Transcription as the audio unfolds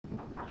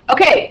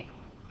Okay,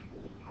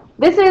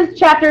 this is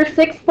chapter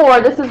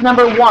 6.4. This is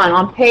number 1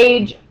 on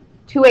page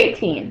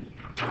 218.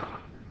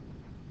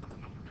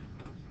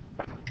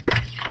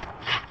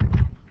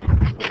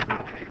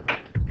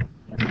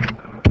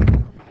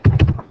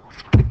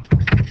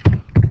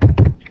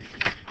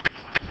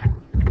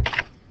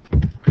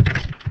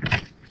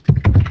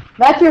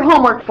 That's your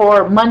homework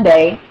for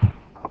Monday,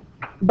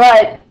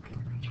 but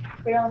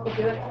we don't have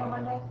to do it on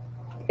Monday?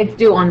 It's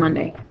due on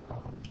Monday.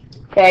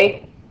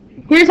 Okay?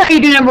 Here's how you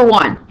do number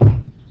 1.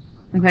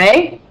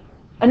 Okay?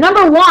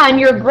 Number 1,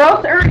 your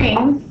gross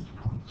earnings,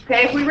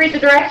 okay, if we read the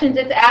directions,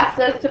 it asks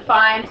us to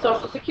find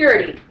Social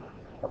Security.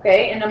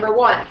 Okay, in number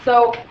 1.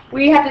 So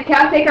we have to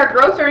take our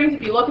gross earnings.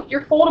 If you look at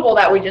your foldable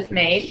that we just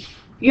made,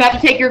 you have to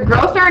take your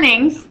gross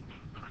earnings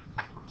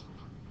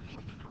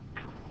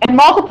and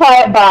multiply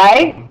it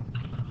by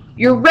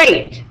your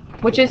rate,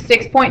 which is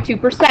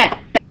 6.2%.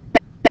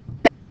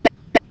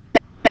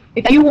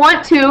 If you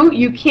want to,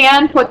 you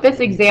can put this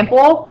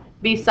example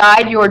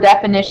beside your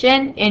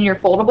definition in your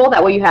foldable.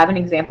 That way you have an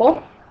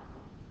example.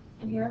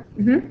 In here?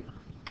 Mm-hmm.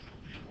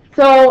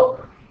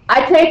 So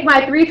I take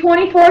my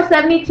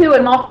 $324.72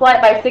 and multiply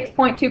it by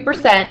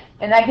 6.2%,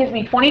 and that gives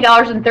me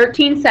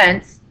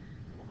 $20.13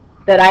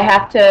 that I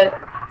have to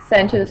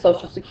send to the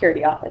Social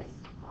Security office.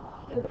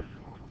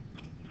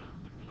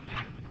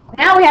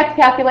 Now we have to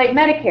calculate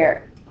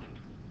Medicare.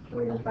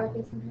 We just write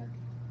this in here.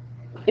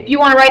 If you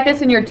want to write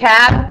this in your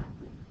tab,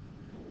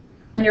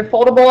 in your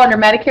foldable under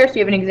Medicare, so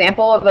you have an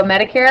example of a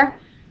Medicare,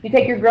 you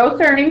take your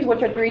gross earnings,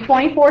 which are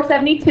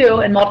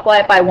 $324.72, and multiply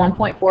it by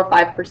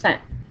 1.45%.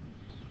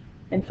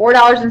 And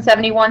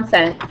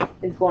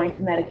 $4.71 is going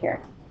to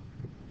Medicare.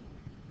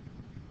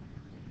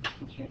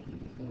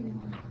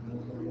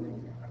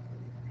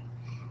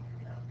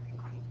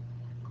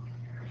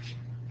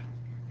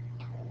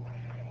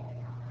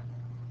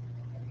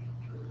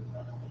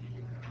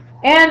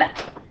 And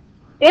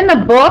in the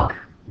book,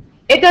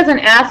 it doesn't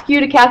ask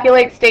you to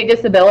calculate state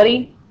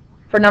disability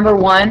for number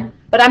 1,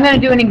 but I'm going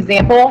to do an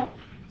example.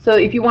 So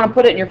if you want to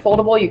put it in your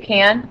foldable, you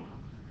can.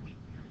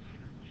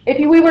 If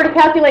we were to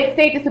calculate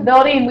state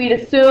disability and we'd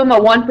assume a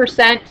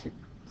 1%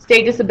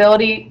 state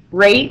disability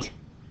rate,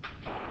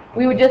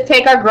 we would just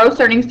take our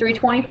gross earnings,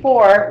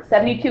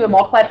 $324.72, and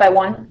multiply it by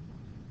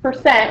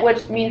 1%,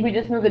 which means we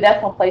just move the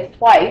decimal place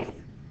twice.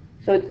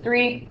 So it's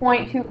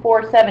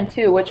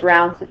 3.2472, which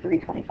rounds to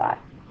 325.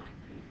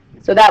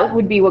 So that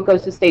would be what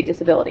goes to state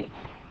disability.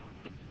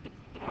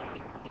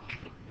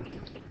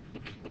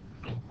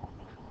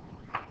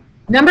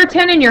 Number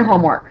 10 in your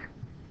homework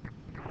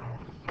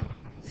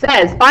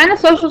says, find the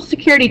Social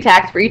Security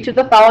tax for each of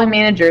the following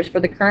managers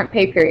for the current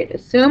pay period.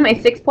 Assume a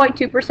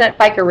 6.2%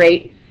 FICA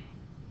rate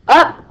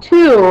up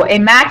to a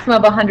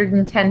maximum of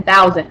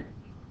 $110,000.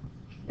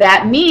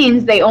 That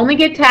means they only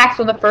get taxed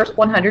on the first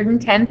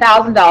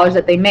 $110,000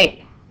 that they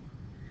make.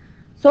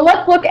 So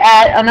let's look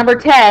at number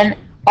 10,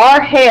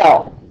 our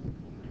Hale.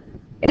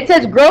 It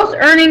says gross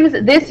earnings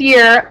this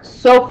year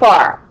so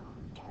far.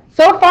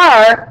 So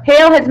far,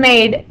 Hale has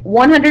made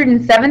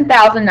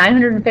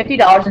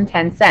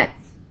 $107,950.10.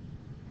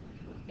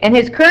 And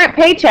his current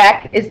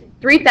paycheck is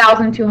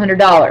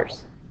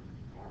 $3,200.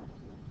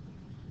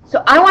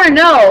 So I want to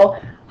know,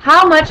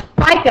 how much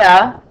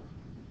FICA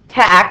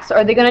tax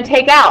are they going to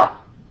take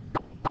out?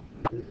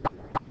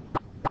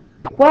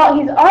 Well,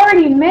 he's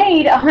already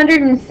made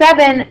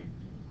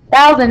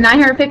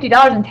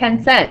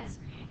 $107,950.10.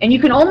 And you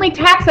can only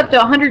tax up to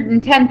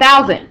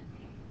 $110,000.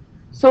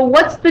 So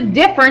what's the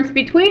difference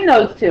between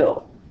those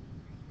two?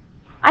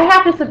 I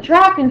have to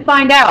subtract and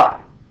find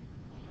out.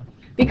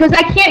 Because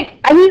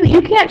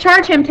you can't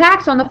charge him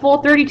tax on the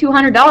full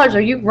 $3,200 or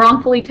you've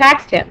wrongfully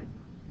taxed him.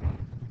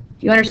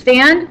 Do you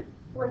understand?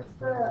 What's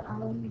the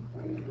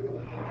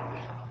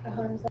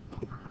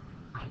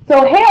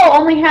So Hale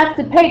only has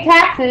to pay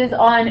taxes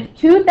on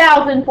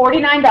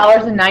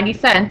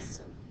 $2,049.90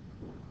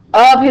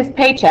 of his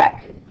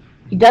paycheck.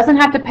 He doesn't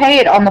have to pay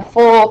it on the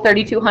full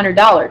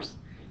 $3,200.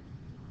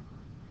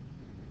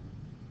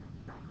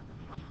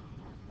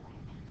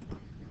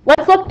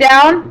 Let's look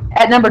down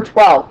at number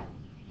 12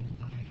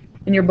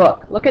 in your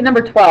book. Look at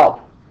number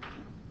 12.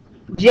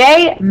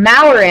 Jay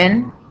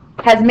Mallorin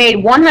has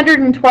made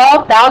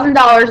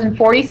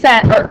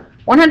 $112,040 or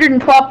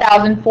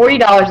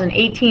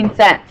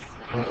 $112,040.18.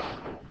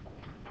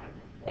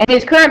 And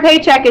his current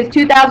paycheck is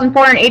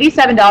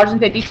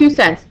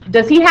 $2,487.52.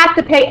 Does he have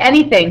to pay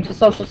anything to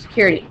Social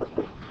Security?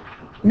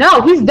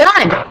 No, he's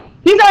done.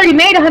 He's already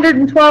made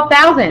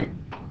 $112,000.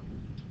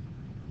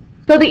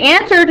 So the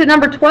answer to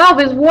number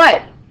 12 is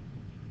what?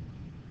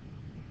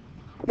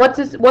 What's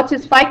his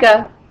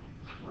FICA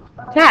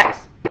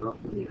tax?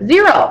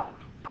 0.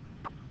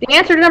 The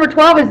answer to number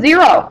 12 is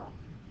 0.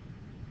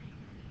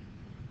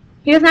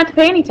 He doesn't have to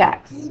pay any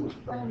tax.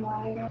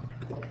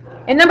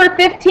 In number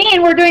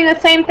 15, we're doing the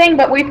same thing,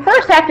 but we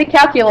first have to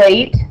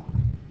calculate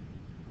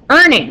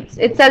earnings.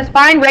 It says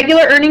find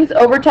regular earnings,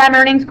 overtime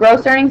earnings,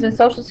 gross earnings, and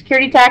Social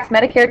Security tax,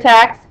 Medicare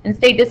tax, and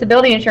state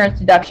disability insurance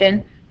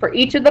deduction for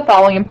each of the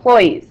following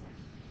employees.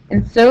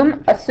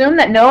 Assume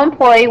that no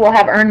employee will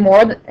have earned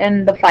more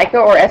than the FICA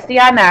or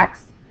SDI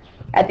max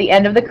at the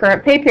end of the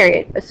current pay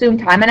period. Assume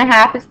time and a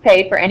half is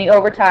paid for any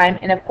overtime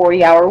in a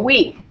 40-hour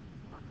week.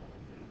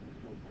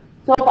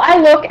 So if I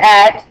look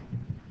at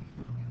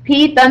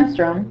Pete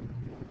Thunstrom,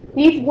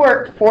 he's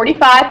worked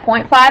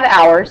 45.5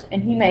 hours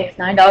and he makes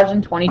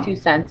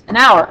 $9.22 an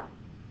hour.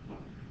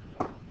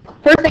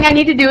 First thing I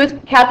need to do is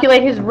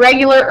calculate his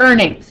regular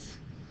earnings.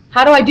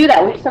 How do I do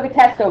that? We just took a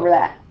test over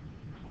that.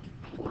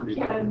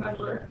 40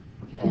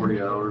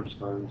 hours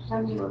times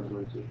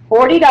 9.22.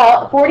 40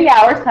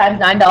 hours times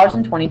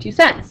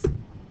 $9.22.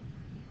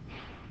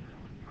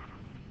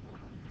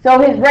 So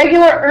his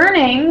regular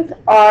earnings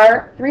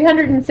are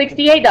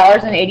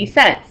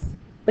 $368.80.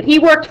 But he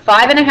worked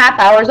 5.5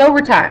 hours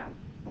overtime.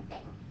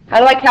 How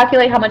do I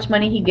calculate how much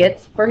money he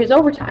gets for his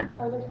overtime?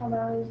 Overtime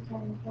hours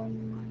times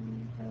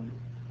 1.5.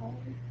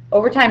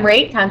 Overtime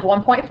rate times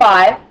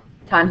 1.5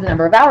 times the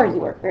number of hours he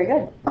worked. Very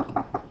good.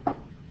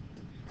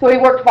 So he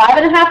worked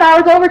 5.5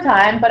 hours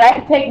overtime, but I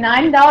could take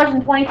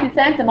 $9.22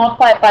 and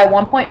multiply it by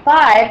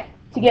 1.5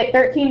 to get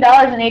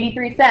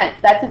 $13.83.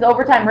 That's his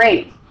overtime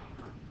rate.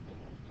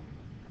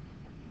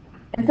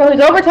 And so his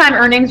overtime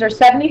earnings are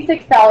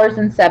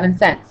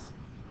 $76.07.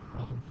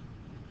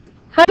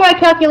 How do I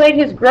calculate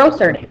his gross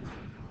earnings?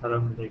 Add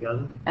them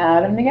together.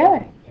 Add them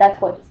together. That's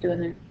what it's doing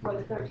there. What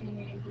is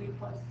 1383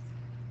 plus?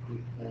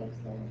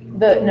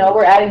 No,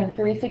 we're adding the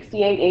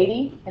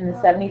 368.80 and the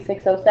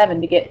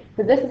 76.07 to get,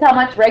 because this is how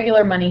much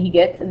regular money he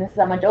gets, and this is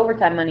how much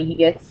overtime money he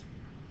gets.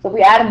 So if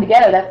we add them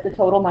together, that's the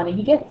total money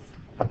he gets,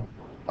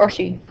 or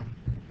she.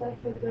 That's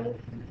the gross.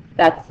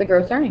 That's the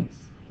gross earnings.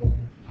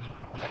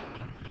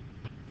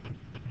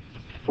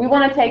 We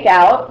want to take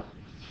out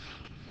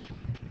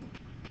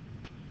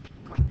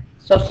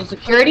Social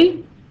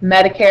Security,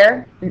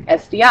 Medicare, and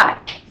SDI,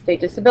 state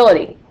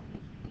disability.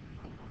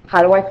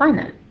 How do I find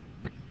that?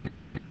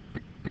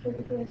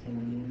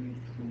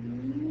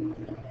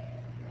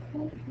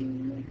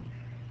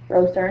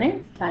 Gross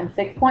earnings times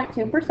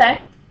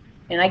 6.2%,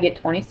 and I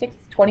get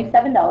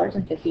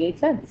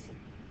 $27.58.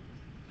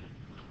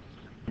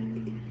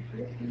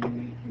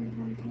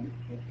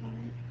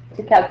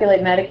 To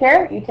calculate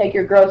Medicare, you take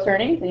your gross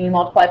earnings and you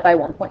multiply it by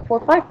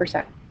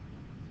 1.45%,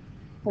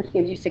 which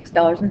gives you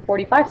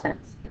 $6.45.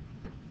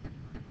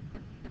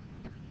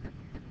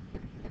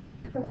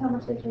 That's how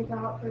much they take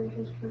out for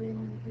history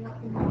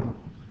and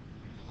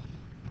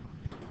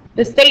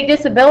The state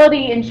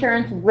disability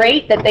insurance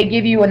rate that they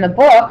give you in the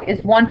book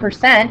is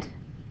 1%.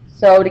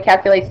 So to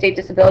calculate state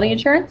disability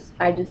insurance,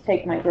 I just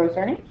take my gross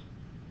earnings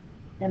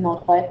and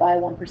multiply it by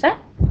 1%,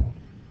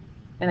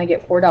 and I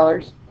get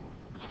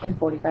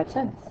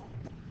 $4.45.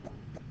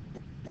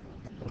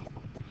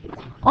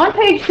 On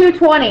page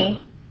 220,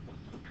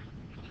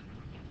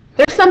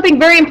 there's something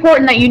very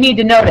important that you need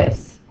to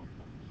notice.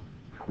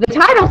 The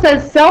title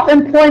says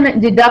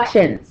self-employment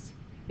deductions.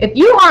 If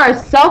you are a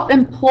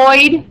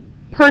self-employed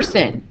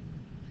person,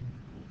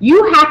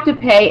 you have to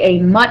pay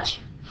a much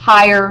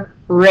higher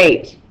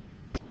rate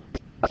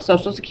of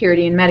Social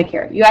Security and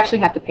Medicare. You actually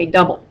have to pay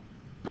double.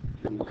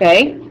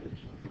 Okay?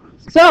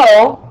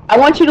 So, I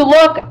want you to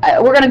look,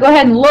 we're going to go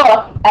ahead and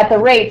look at the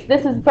rates.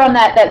 This is from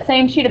that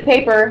same sheet of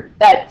paper,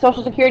 that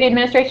Social Security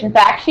Administration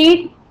fact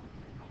sheet.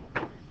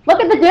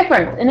 Look at the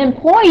difference. An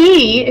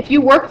employee, if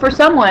you work for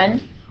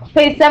someone,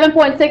 pays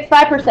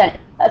 7.65%.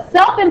 A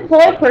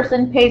self-employed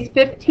person pays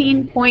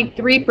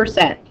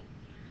 15.3%.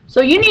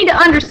 So you need to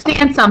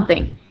understand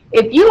something.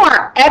 If you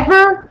are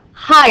ever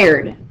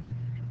hired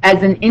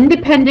as an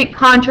independent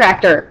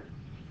contractor,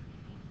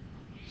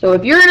 so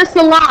if you're in a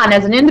salon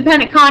as an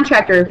independent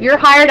contractor, if you're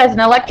hired as an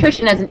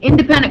electrician as an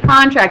independent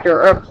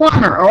contractor, or a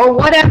plumber, or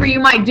whatever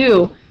you might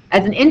do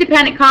as an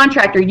independent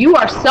contractor, you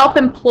are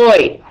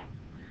self-employed.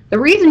 The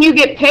reason you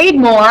get paid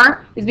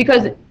more is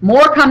because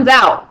more comes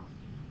out.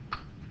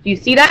 Do you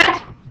see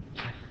that?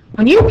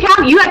 When you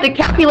count, you have to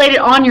calculate it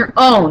on your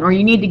own, or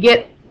you need to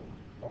get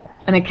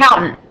an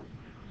accountant.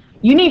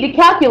 You need to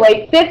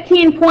calculate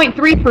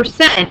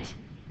 15.3%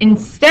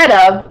 instead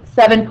of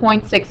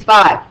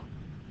 7.65.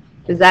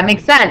 Does that make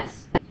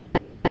sense?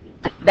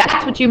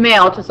 That's what you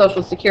mail to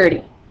Social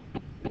Security.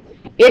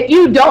 If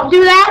you don't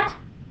do that,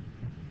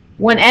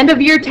 when end of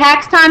year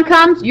tax time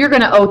comes, you're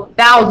going to owe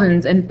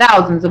thousands and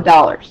thousands of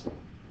dollars.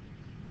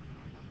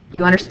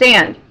 You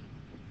understand?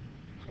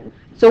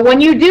 So when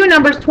you do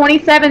numbers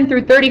 27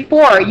 through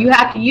 34, you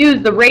have to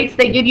use the rates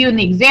they give you in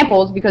the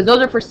examples, because those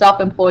are for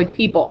self-employed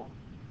people.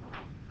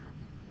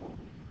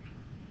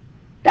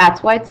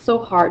 That's why it's so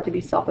hard to be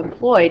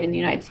self-employed in the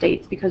United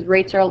States, because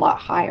rates are a lot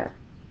higher.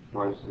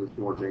 Why is it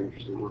more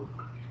dangerous to work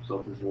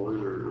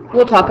self-employed, or?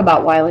 We'll talk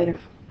about why later.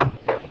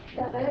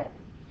 That's it?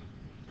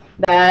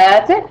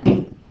 That's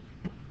it.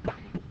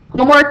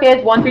 Homework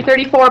is 1 through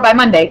 34 by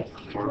Monday.